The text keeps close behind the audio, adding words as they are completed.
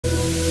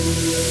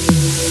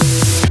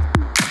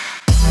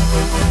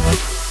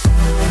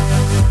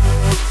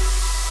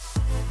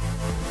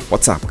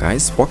What's up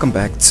guys, welcome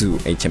back to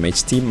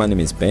HMHT. My name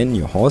is Ben,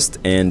 your host,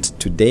 and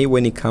today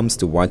when it comes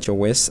to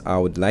watchOS, I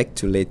would like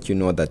to let you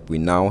know that we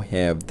now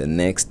have the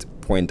next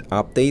point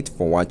update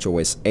for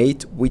watchOS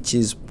 8, which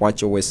is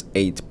watchOS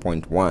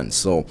 8.1.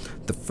 so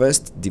the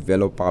first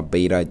developer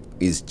beta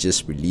is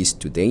just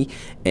released today,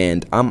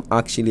 and I'm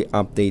actually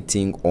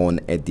updating on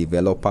a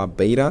developer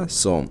beta.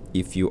 So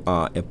if you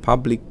are a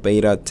public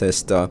beta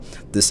tester,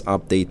 this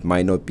update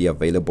might not be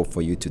available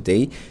for you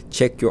today.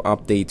 Check your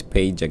update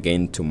page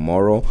again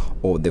tomorrow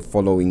or the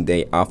following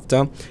day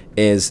after,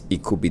 as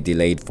it could be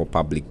delayed for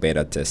public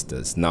beta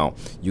testers. Now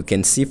you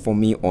can see for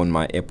me on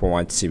my Apple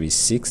Watch Series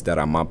 6 that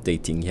I'm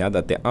updating here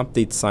that the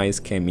update size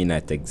came in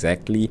at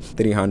exactly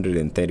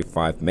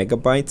 335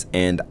 megabytes,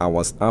 and I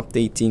was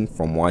updating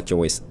from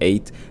watchOS 8,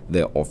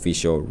 the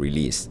official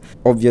release.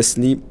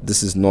 Obviously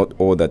this is not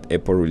all that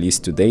Apple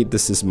released today.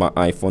 This is my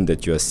iPhone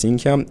that you are seeing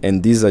here,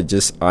 and these are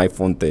just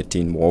iPhone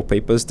 13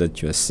 wallpapers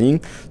that you are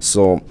seeing.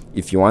 So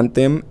if you want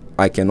them,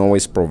 I can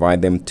always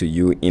provide them to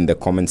you in the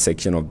comment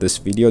section of this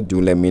video.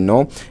 Do let me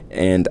know.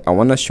 And I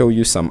want to show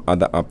you some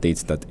other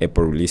updates that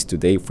Apple released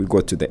today. If we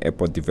go to the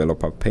Apple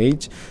developer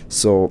page,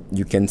 so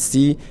you can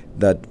see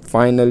that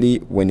finally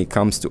when it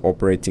comes to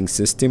operating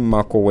system,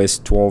 macOS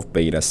 12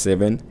 beta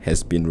 7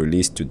 has been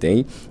released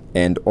today,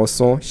 and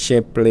also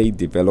SharePlay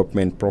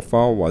development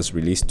profile was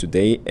released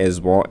today, as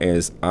well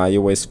as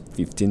iOS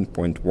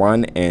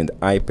 15.1 and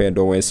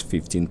iPadOS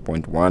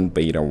 15.1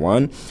 beta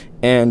 1,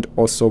 and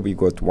also we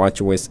got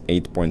watchOS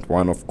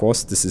 8.1. of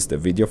course, this is the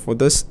video for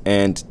this,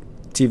 and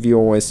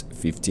tvOS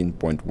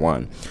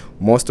 15.1.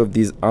 Most of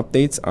these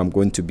updates I'm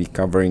going to be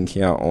covering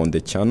here on the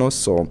channel,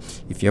 so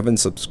if you haven't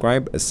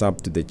subscribed, a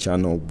sub to the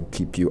channel will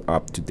keep you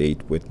up to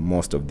date with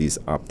most of these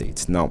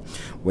updates. Now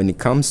when it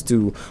comes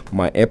to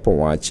my Apple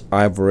Watch,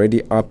 I've already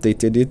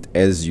updated it,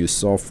 as you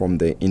saw from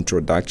the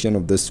introduction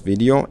of this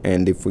video.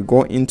 And if we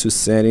go into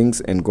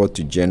settings and go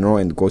to general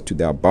and go to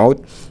the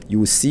about, you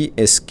will see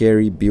a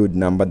scary build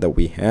number that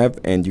we have,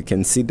 and you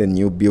can see the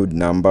new build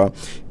number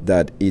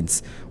that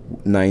it's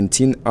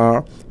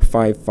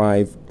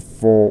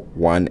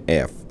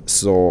 19R5541F.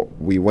 so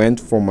we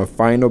went from a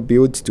final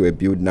build to a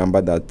build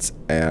number that's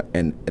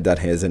that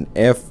has an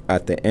F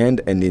at the end.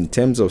 And in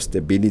terms of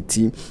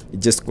stability, it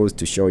just goes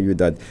to show you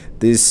that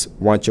this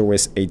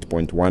watchOS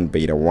 8.1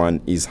 beta 1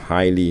 is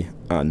highly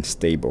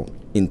unstable.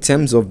 In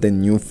terms of the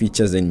new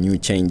features and new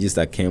changes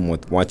that came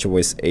with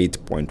watchOS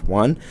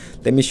 8.1,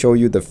 let me show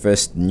you the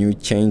first new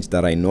change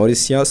that I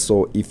noticed here.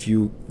 So if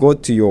you go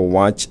to your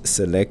watch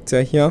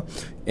selector here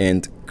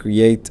and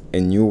create a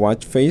new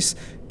watch face,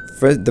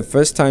 the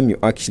first time you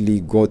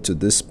actually go to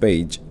this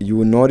page, you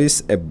will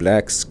notice a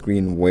black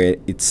screen where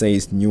it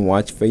says new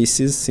watch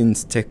faces,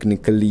 since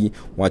technically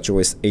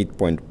watchOS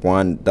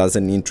 8.1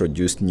 doesn't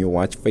introduce new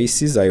watch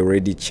faces. I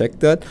already checked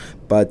that,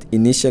 but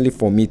initially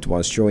for me it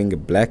was showing a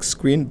black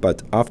screen,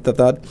 but after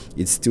that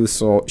it still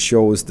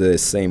shows the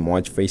same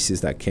watch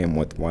faces that came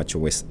with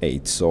watchOS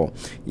 8. So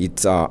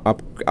it's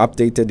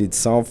updated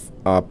itself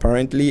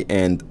apparently,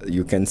 and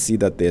you can see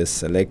that the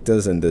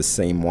selectors and the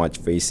same watch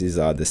faces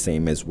are the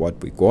same as what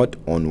we got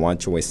on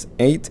watchOS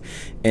 8.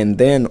 And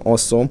then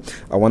also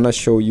I want to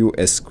show you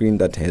a screen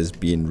that has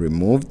been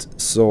removed.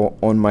 So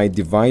on my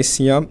device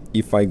here,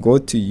 if I go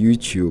to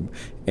YouTube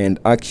and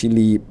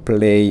actually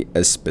play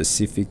a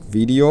specific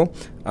video,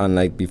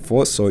 unlike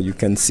before, so you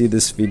can see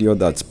this video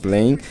that's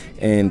playing,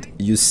 and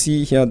you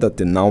see here that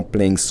the now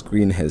playing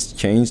screen has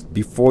changed.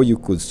 Before you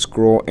could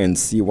scroll and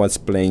see what's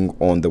playing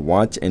on the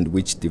watch and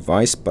which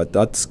device, but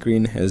that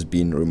screen has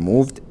been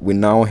removed. We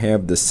now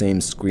have the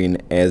same screen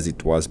as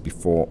it was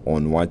before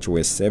on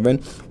watchOS 7,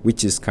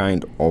 which is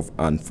kind of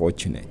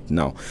unfortunate.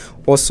 Now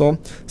also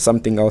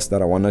something else that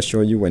I want to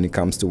show you when it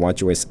comes to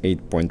watchOS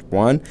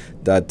 8.1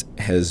 that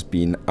has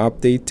been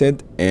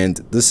updated, and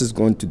this is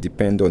going to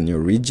depend on your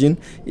region.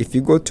 If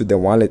you go to the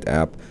wallet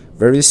app,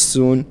 very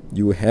soon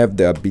you have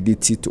the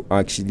ability to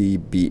actually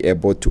be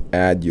able to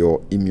add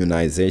your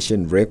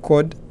immunization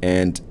record,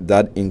 and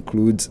that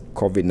includes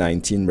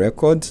COVID-19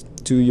 records,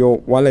 to your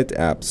wallet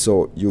app.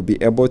 So you'll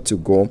be able to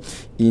go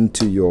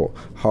into your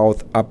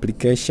health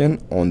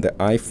application on the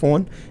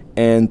iPhone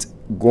and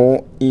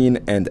go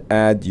in and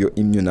add your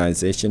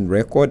immunization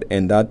record,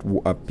 and that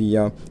will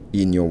appear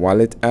in your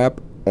wallet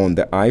app on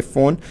the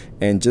iPhone.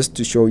 And just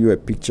to show you a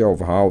picture of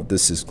how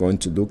this is going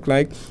to look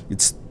like,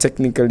 it's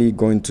technically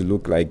going to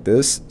look like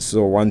this.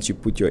 So once you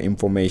put your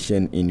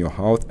information in your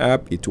health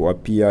app, it will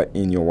appear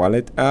in your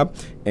wallet app,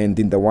 and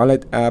in the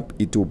wallet app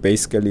it will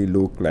basically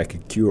look like a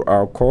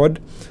QR code.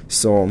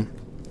 So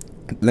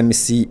let me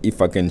see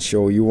if I can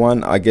show you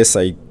one. I guess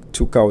I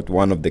took out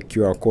one of the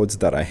QR codes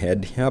that I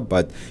had here,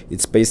 but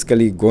it's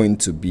basically going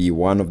to be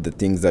one of the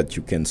things that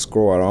you can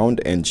scroll around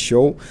and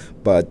show.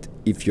 But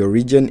if your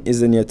region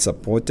isn't yet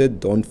supported,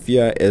 don't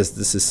fear, as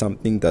this is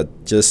something that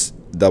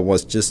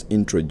was just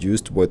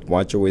introduced with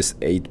watchOS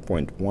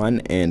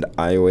 8.1 and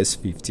iOS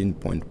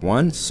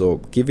 15.1. so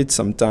give it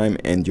some time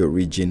and your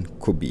region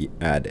could be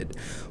added.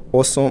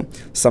 Also,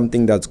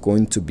 something that's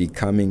going to be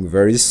coming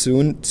very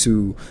soon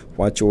to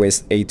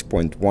watchOS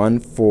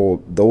 8.1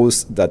 for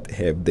those that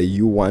have the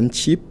U1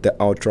 chip, the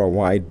ultra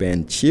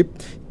wideband chip,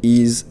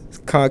 is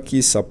car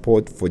key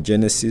support for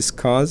Genesis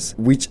cars,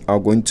 which are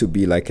going to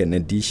be like an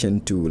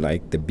addition to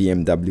like the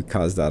BMW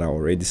cars that are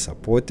already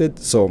supported.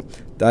 So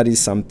that is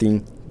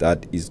something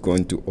that is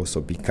going to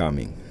also be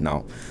coming.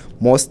 Now,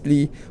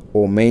 mostly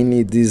or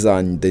mainly, these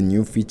are the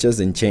new features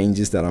and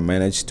changes that I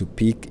managed to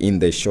pick in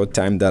the short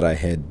time that I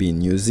had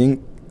been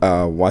using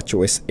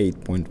watchOS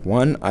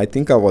 8.1. I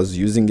think I was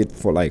using it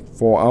for like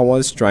 4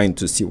 hours trying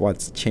to see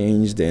what's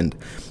changed and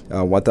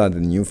what are the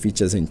new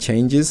features and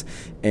changes,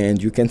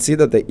 and you can see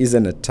that there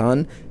isn't a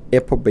ton.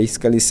 Apple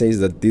basically says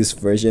that this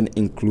version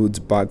includes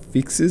bug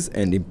fixes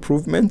and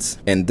improvements,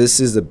 and this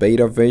is the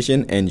beta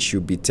version and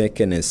should be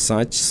taken as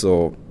such.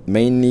 So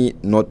mainly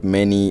not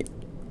many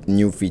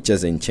new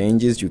features and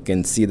changes. You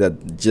can see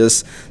that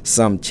just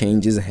some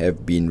changes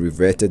have been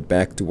reverted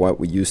back to what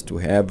we used to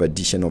have: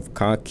 addition of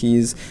car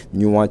keys,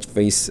 new watch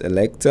face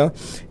selector,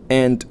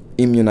 and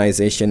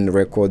immunization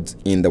records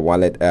in the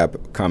wallet app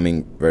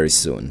coming very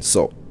soon.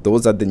 So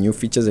those are the new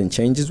features and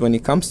changes. When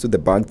it comes to the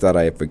bugs that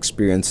I have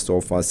experienced so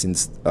far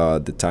since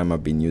the time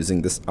I've been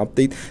using this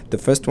update, the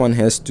first one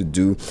has to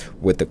do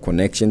with the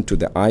connection to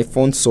the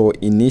iPhone. So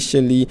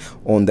initially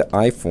on the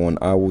iPhone,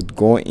 I would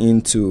go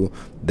into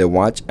the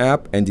watch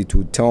app and it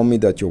would tell me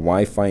that your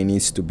Wi-Fi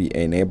needs to be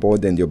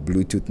enabled and your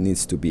Bluetooth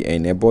needs to be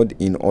enabled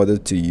in order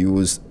to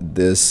use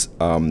this,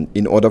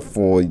 in order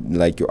for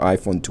like your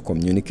iPhone to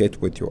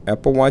communicate with your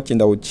Apple Watch.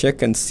 And I would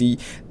check and see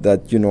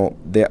that, you know,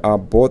 they are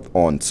both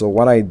on. So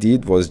what I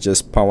did was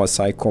just power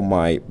cycle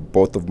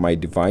both of my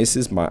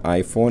devices, my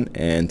iPhone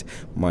and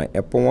my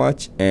Apple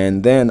Watch,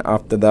 and then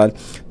after that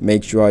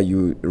make sure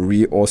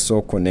you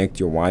also connect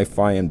your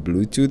Wi-Fi and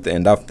Bluetooth,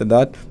 and after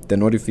that the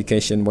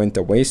notification went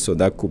away. So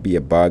that could be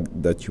a bug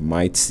that you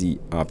might see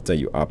after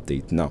you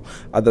update. Now,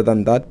 other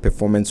than that,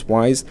 performance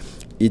wise,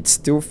 it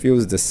still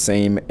feels the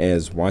same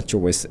as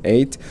watchOS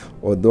 8,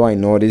 although I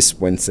notice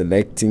when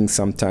selecting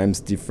sometimes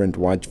different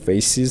watch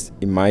faces,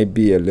 it might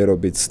be a little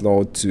bit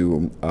slow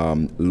to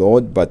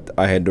load, but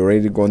I had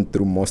already gone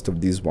through most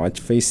of these watch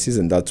faces,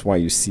 and that's why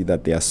you see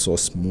that they are so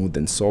smooth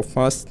and so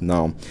fast.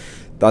 Now,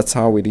 that's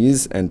how it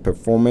is, and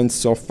performance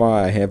so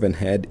far I haven't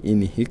had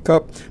any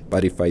hiccup,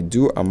 but if I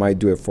do, I might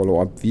do a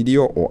follow-up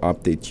video or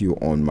update you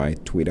on my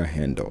Twitter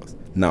handles.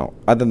 Now,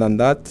 other than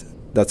that,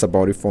 that's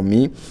about it for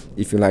me.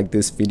 If you like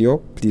this video,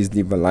 please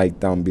leave a like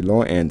down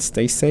below and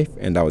stay safe,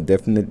 and I'll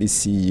definitely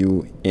see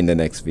you in the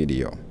next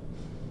video.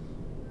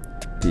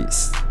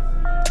 Peace.